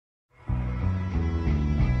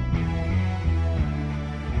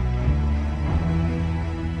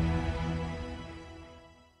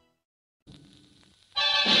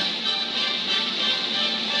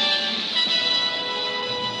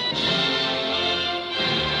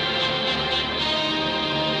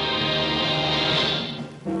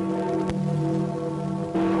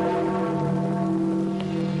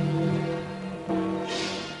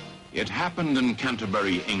happened in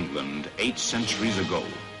Canterbury, England, 8 centuries ago.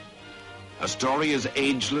 A story as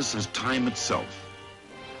ageless as time itself.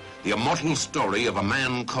 The immortal story of a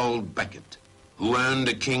man called Becket, who earned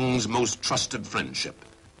a king's most trusted friendship.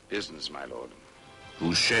 Business, my lord.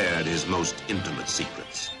 Who shared his most intimate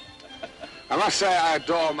secrets. I must say I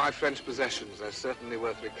adore my French possessions. They're certainly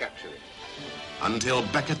worth recapturing. Until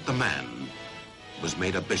Becket the man was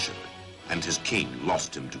made a bishop, and his king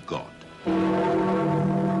lost him to God.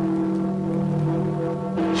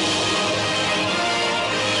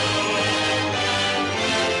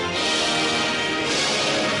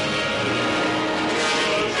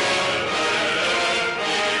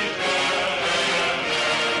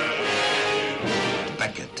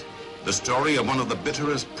 Becket, the story of one of the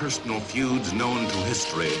bitterest personal feuds known to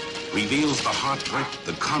history, reveals the heartbreak,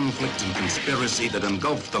 the conflict and conspiracy that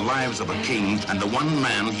engulfed the lives of a king and the one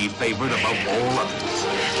man he favored above all others.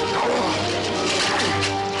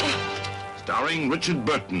 Starring Richard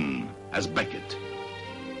Burton as Becket,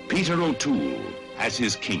 Peter O'Toole as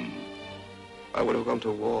his king. I would have gone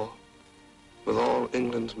to war with all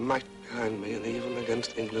England's might behind me and even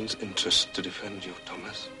against England's interest to defend you,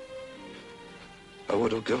 Thomas. I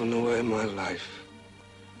would have given away my life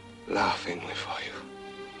laughingly for you.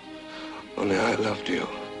 Only I loved you,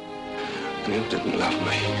 and you didn't love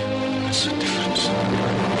me. That's the difference.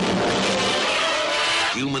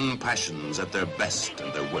 Human passions at their best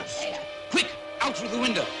and their worst. Quick, out through the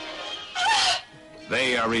window.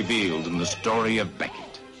 They are revealed in the story of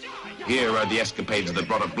Becket. Here are the escapades that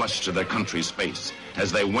brought a blush to their country's face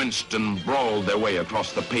as they wenched and brawled their way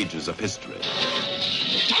across the pages of history.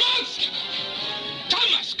 Thomas!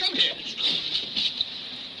 Thomas, come here.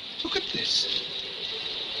 Look at this.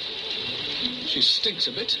 She stinks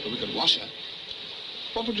a bit, but we can wash her.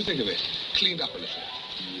 What would you think of it? Cleaned up a little.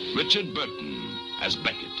 Richard Burton as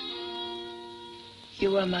Becket.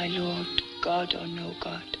 You are my Lord, God or no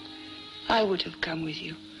God. I would have come with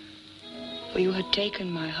you, for you had taken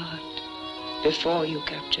my heart before you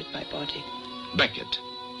captured my body. Becket,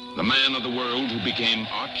 the man of the world who became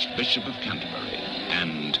Archbishop of Canterbury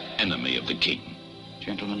and enemy of the king.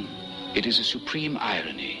 Gentlemen, it is a supreme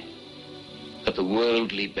irony that the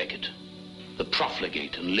worldly Becket, the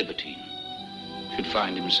profligate and libertine, should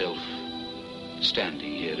find himself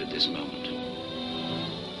standing here at this moment.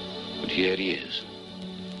 But here he is,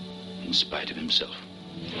 in spite of himself.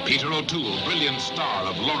 Peter O'Toole, brilliant star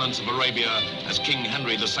of Lawrence of Arabia as King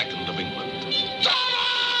Henry II of England.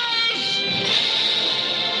 Thomas!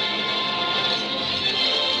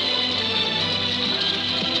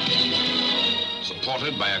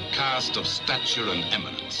 Supported by a cast of stature and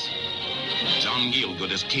eminence. John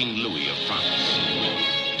Gielgud as King Louis of France.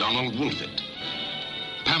 Donald Wolfett.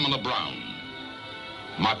 Pamela Brown.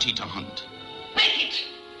 Martita Hunt. Becket!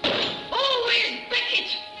 Always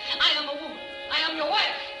Becket! I am a woman. I am your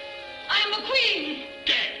wife. I am the queen.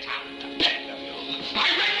 Get out, dead of you. My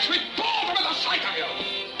legs with boredom at the sight of you.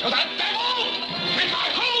 To the devil with my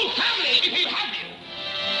whole family if he'd have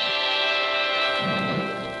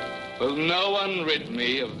you. Will no one rid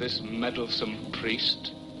me of this meddlesome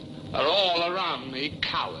priest? Are all around me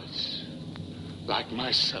cowards, like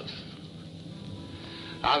myself?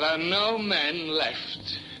 Are there no men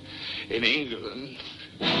left in England?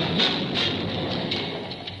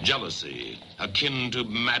 Jealousy, akin to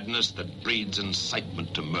madness that breeds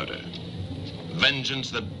incitement to murder. Vengeance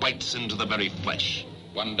that bites into the very flesh.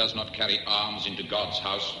 One does not carry arms into God's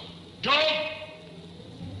house. Job!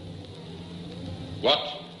 What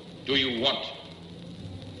do you want?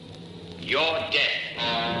 Your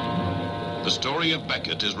death. The story of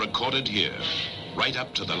Becket is recorded here, right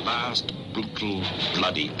up to the last brutal,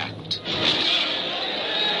 bloody act.